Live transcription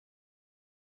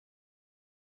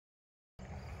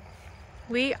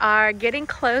We are getting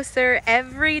closer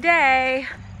every day.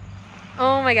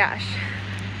 Oh my gosh.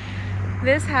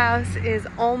 This house is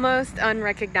almost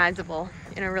unrecognizable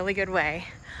in a really good way.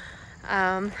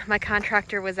 My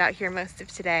contractor was out here most of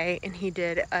today and he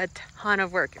did a ton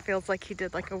of work. It feels like he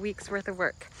did like a week's worth of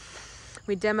work.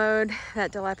 We demoed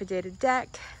that dilapidated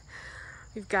deck.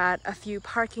 We've got a few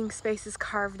parking spaces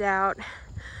carved out.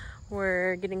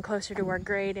 We're getting closer to our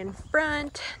grade in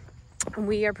front.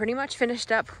 We are pretty much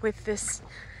finished up with this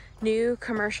new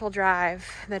commercial drive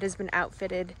that has been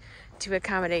outfitted to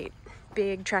accommodate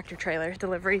big tractor trailer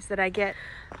deliveries that I get.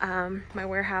 My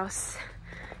warehouse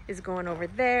is going over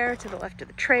there to the left of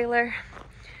the trailer.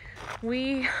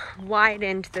 We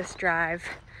widened this drive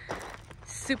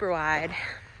super wide.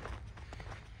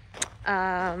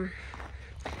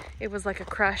 It was like a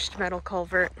crushed metal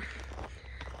culvert.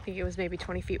 I think it was maybe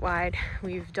 20 feet wide.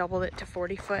 We've doubled it to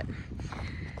 40 foot.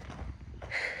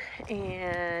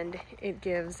 And it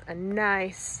gives a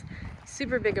nice,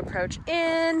 super big approach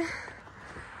in.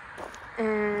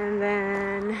 And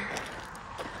then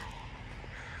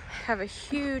have a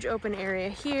huge open area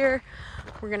here.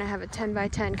 We're gonna have a 10 by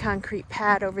 10 concrete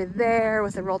pad over there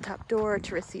with a roll top door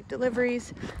to receive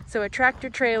deliveries. So a tractor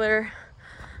trailer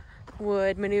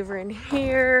would maneuver in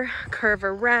here, curve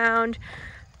around,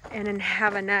 and then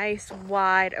have a nice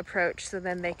wide approach so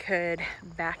then they could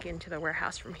back into the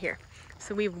warehouse from here.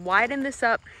 So we've widened this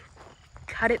up,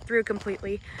 cut it through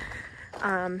completely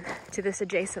to this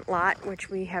adjacent lot, which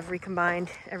we have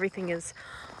recombined. Everything is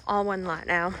all one lot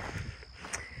now.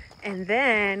 And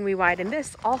then we widened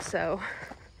this also,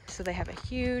 so they have a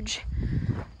huge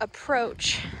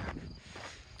approach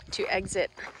to exit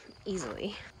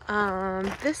easily.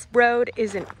 This road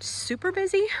isn't super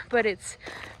busy, but it's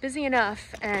busy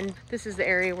enough, and this is the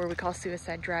area where we call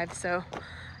Suicide Drive, so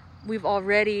we've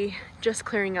already, just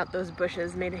clearing out those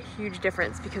bushes made a huge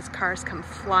difference because cars come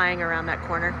flying around that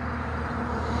corner.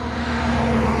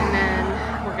 And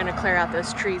then we're gonna clear out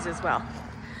those trees as well.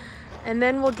 And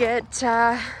then we'll get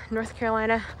North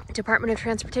Carolina Department of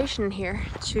Transportation in here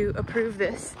to approve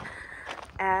this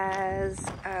as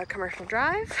a commercial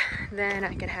drive. Then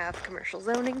I can have commercial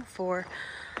zoning for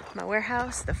my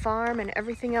warehouse, the farm, and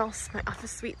everything else, my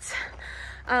office suites.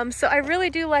 So I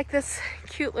really do like this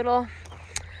cute little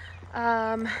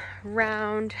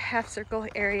round half circle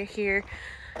area here.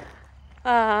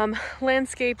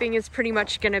 Landscaping is pretty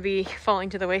much going to be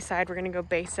falling to the wayside. We're going to go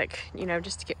basic, you know,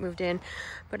 just to get moved in.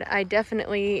 But I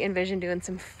definitely envision doing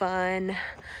some fun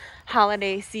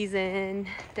holiday season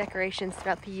decorations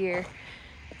throughout the year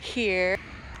here.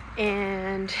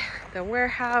 And the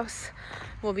warehouse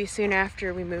will be soon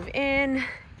after we move in.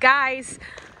 Guys,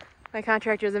 my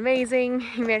contractor is amazing.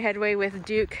 He made headway with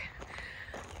Duke.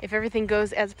 If everything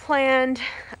goes as planned,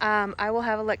 I will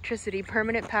have electricity,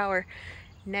 permanent power,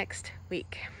 next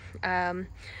week.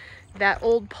 That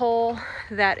old pole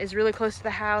that is really close to the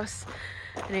house,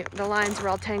 and the lines were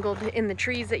all tangled in the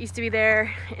trees that used to be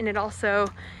there, and it also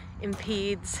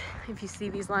impedes, if you see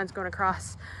these lines going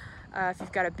across, if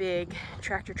you've got a big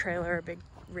tractor trailer, a big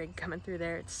rig coming through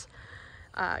there, it's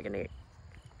gonna get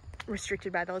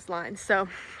restricted by those lines. So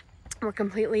we're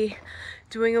completely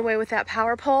doing away with that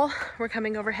power pole. We're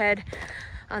coming overhead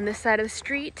on this side of the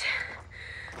street.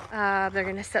 They're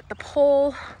gonna set the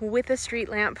pole with a street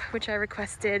lamp, which I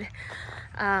requested,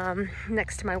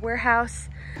 next to my warehouse.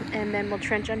 And then we'll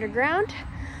trench underground,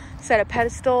 set a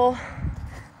pedestal,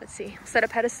 set a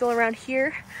pedestal around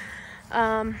here,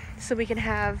 so we can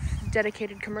have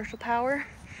dedicated commercial power.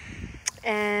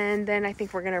 And then I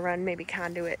think we're gonna run maybe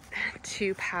conduit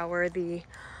to power the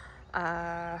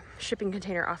shipping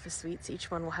container office suites. Each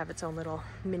one will have its own little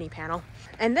mini panel.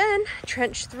 And then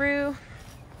trench through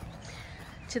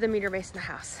to the meter base in the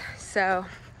house. So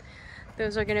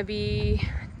those are gonna be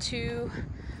 2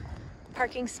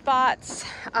 parking spots.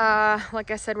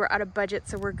 Like I said, we're out of budget,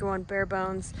 so we're going bare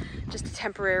bones, just a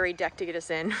temporary deck to get us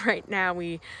in. Right now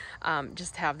we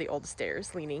just have the old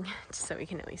stairs leaning so we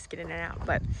can at least get in and out.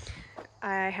 But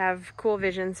I have cool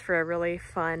visions for a really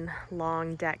fun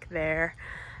long deck there.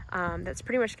 That's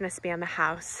pretty much going to span the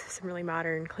house. Some really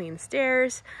modern, clean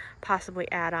stairs,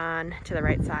 possibly add on to the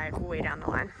right side way down the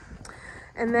line.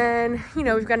 And then, you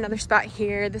know, we've got another spot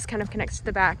here. This kind of connects to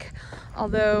the back,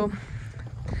 although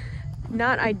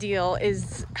not ideal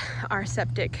is our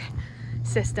septic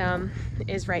system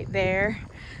is right there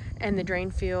and the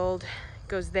drain field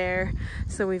goes there.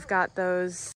 So we've got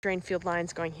those drain field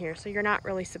lines going here. So you're not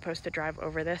really supposed to drive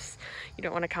over this. You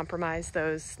don't want to compromise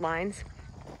those lines.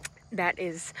 That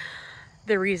is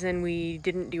the reason we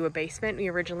didn't do a basement. We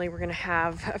originally were going to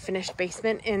have a finished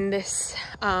basement in this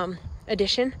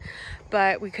addition,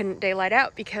 but we couldn't daylight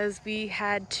out because we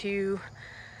had to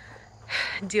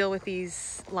deal with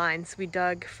these lines. We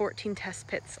dug 14 test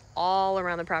pits all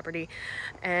around the property,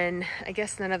 and I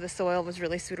guess none of the soil was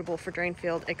really suitable for drain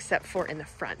field except for in the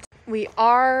front. We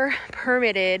are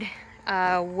permitted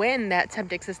when that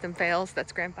septic system fails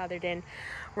that's grandfathered in.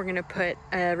 We're gonna put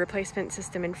a replacement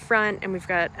system in front, and we've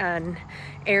got an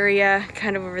area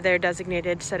kind of over there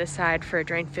designated, set aside for a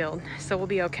drain field, so we'll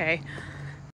be okay.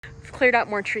 We've cleared out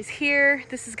more trees here.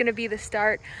 This is gonna be the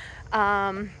start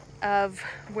of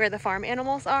where the farm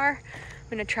animals are. I'm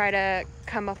gonna try to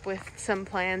come up with some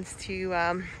plans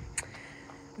to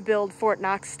build Fort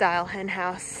Knox style hen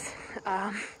house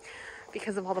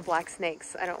because of all the black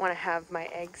snakes. I don't want to have my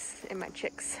eggs and my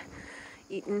chicks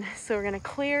eaten. So we're gonna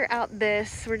clear out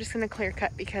this. We're just gonna clear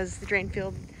cut because the drain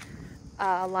field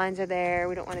lines are there.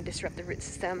 We don't want to disrupt the root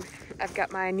system. I've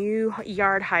got my new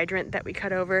yard hydrant that we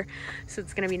cut over, so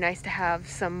it's gonna be nice to have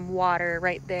some water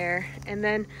right there. And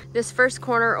then this first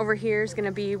corner over here is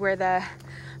gonna be where the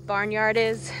barnyard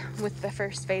is with the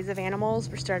first phase of animals.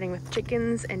 We're starting with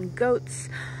chickens and goats.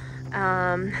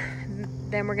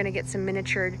 Then we're gonna get some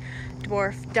miniature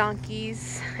dwarf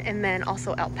donkeys and then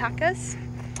also alpacas.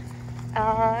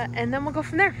 And then we'll go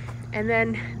from there. And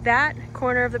then that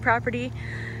corner of the property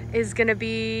is gonna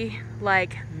be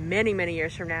like many, many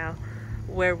years from now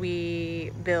where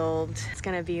we build. It's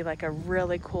gonna be like a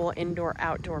really cool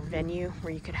indoor-outdoor venue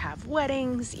where you could have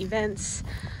weddings, events,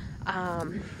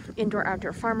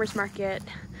 indoor-outdoor farmers market,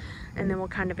 and then we'll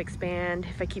kind of expand.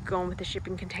 If I keep going with the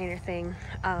shipping container thing,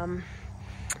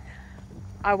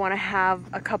 I want to have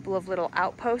a couple of little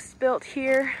outposts built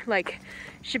here, like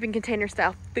shipping container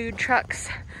style food trucks,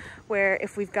 where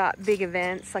if we've got big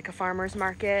events like a farmer's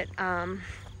market,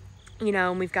 you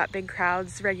know, and we've got big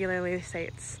crowds regularly, say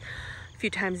it's a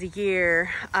few times a year,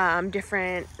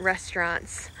 different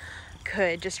restaurants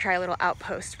could just try a little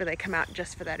outpost where they come out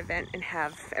just for that event and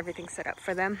have everything set up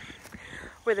for them,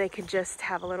 where they could just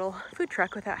have a little food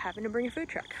truck without having to bring a food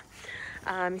truck.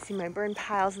 You see my burn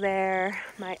piles there.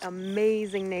 My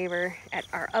amazing neighbor at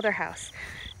our other house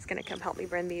is gonna come help me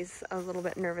burn these. I was a little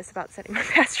bit nervous about setting my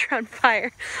pasture on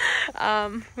fire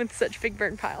with such big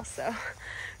burn piles. So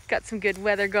got some good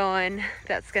weather going.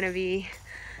 That's gonna be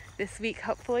this week,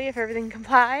 hopefully, if everything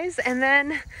complies. And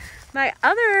then my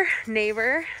other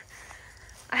neighbor,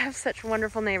 I have such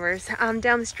wonderful neighbors,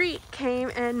 down the street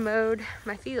came and mowed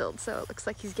my field. So it looks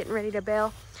like he's getting ready to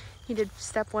bale. He did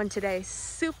step one today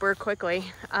super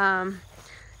quickly.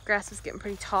 Grass was getting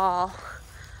pretty tall.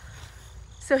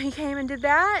 So he came and did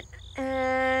that.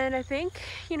 And I think,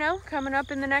 you know, coming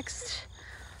up in the next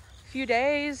few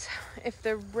days, if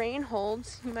the rain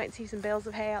holds, you might see some bales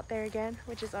of hay out there again,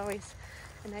 which is always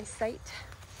a nice sight.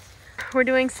 We're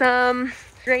doing some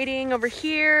grading over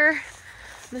here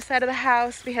on the side of the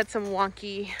house. We had some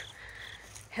wonky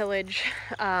hillage,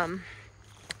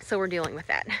 so we're dealing with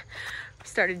that.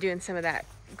 Started doing some of that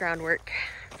groundwork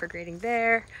for grading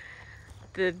there.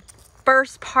 The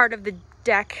first part of the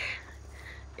deck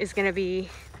is going to be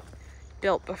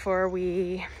built before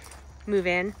we move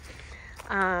in,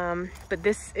 but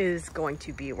this is going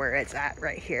to be where it's at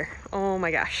right here. Oh my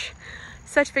gosh,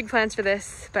 such big plans for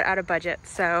this, but out of budget.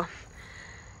 So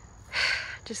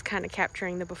just kind of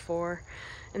capturing the before,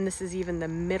 and this is even the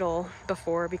middle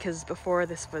before, because before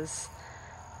this was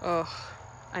a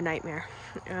nightmare.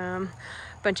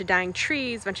 Bunch of dying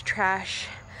trees, bunch of trash.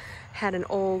 Had an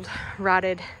old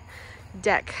rotted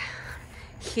deck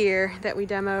here that we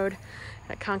demoed.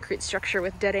 A concrete structure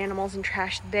with dead animals and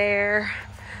trash there.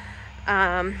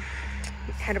 Had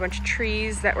a bunch of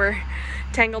trees that were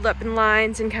tangled up in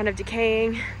lines and kind of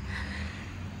decaying.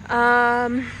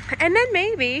 And then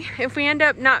maybe if we end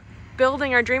up not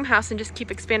building our dream house and just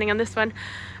keep expanding on this one,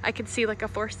 I could see like a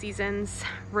Four Seasons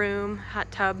room,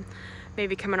 hot tub,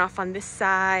 maybe coming off on this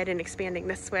side and expanding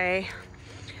this way.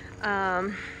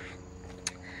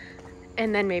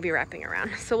 And then maybe wrapping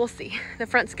around. So we'll see. The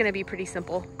front's gonna be pretty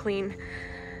simple, clean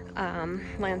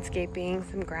landscaping,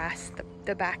 some grass.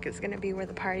 The back is gonna be where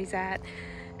the party's at.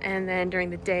 And then during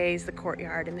the days, the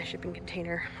courtyard and the shipping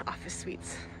container office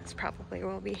suites is probably where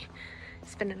we'll be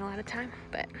spending a lot of time.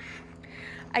 But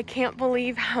I can't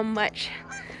believe how much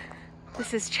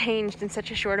this has changed in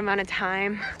such a short amount of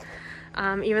time.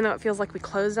 Even though it feels like we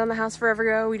closed on the house forever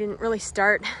ago, we didn't really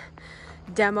start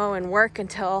demo and work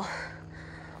until,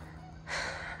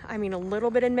 I mean, a little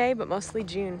bit in May, but mostly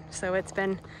June. So it's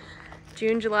been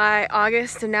June, July,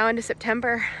 August, and now into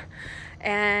September.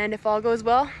 And if all goes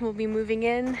well, we'll be moving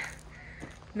in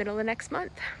middle of next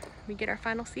month. We get our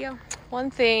final CO. One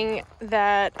thing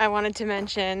that I wanted to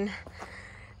mention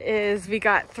is we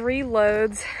got 3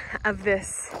 loads of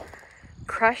this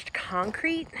crushed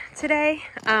concrete today.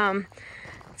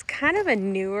 It's kind of a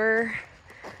newer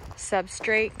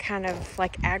substrate, kind of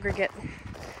like aggregate,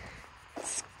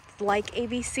 like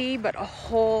ABC, but a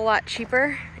whole lot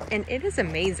cheaper, and it is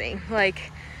amazing.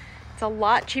 Like, it's a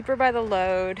lot cheaper by the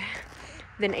load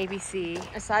than ABC.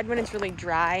 Aside when it's really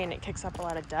dry and it kicks up a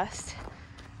lot of dust,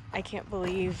 I can't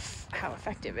believe how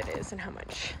effective it is and how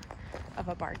much of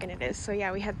a bargain it is. So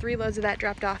yeah, we had 3 loads of that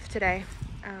dropped off today.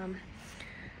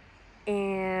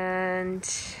 And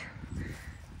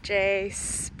Jay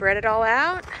spread it all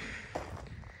out,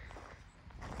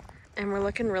 and we're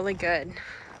looking really good.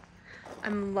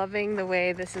 I'm loving the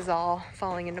way this is all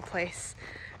falling into place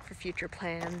for future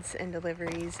plans and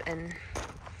deliveries, and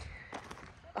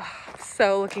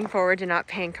so looking forward to not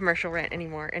paying commercial rent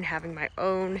anymore and having my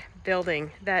own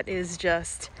building. That is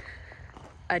just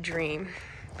a dream.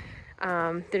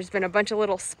 There's been a bunch of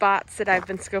little spots that I've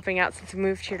been scoping out since we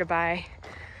moved here to buy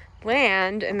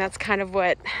land, and that's kind of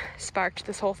what sparked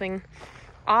this whole thing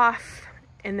off.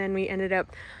 And then we ended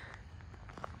up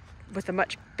with a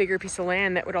much bigger piece of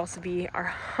land that would also be our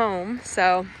home.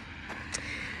 So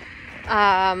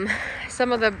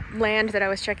some of the land that I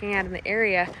was checking out in the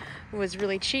area was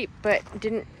really cheap, but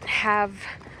didn't have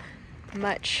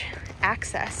much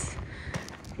access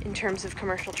in terms of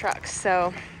commercial trucks.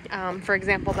 So for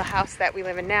example, the house that we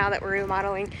live in now that we're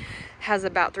remodeling has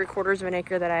about 3/4 of an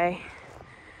acre that I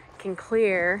can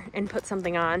clear and put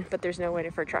something on, but there's no way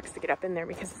for trucks to get up in there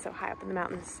because it's so high up in the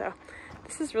mountains. So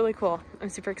this is really cool. I'm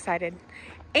super excited.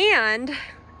 And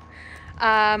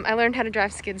I learned how to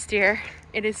drive skid steer.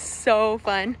 It is so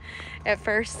fun. At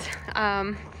first,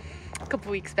 a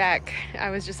couple weeks back, I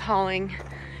was just hauling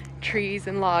trees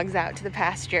and logs out to the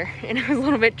pasture, and it was a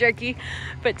little bit jerky,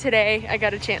 but today I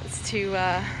got a chance to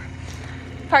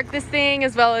park this thing,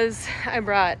 as well as I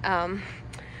brought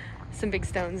some big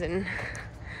stones and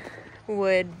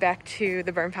wood back to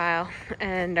the burn pile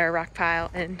and our rock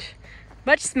pile, and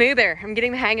much smoother. I'm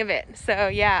getting the hang of it. So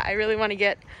yeah, I really want to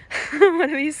get one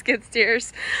of these skid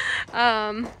steers.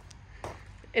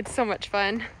 It's so much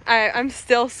fun. I'm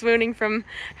still swooning from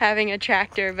having a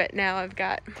tractor, but now I've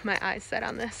got my eyes set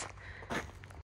on this.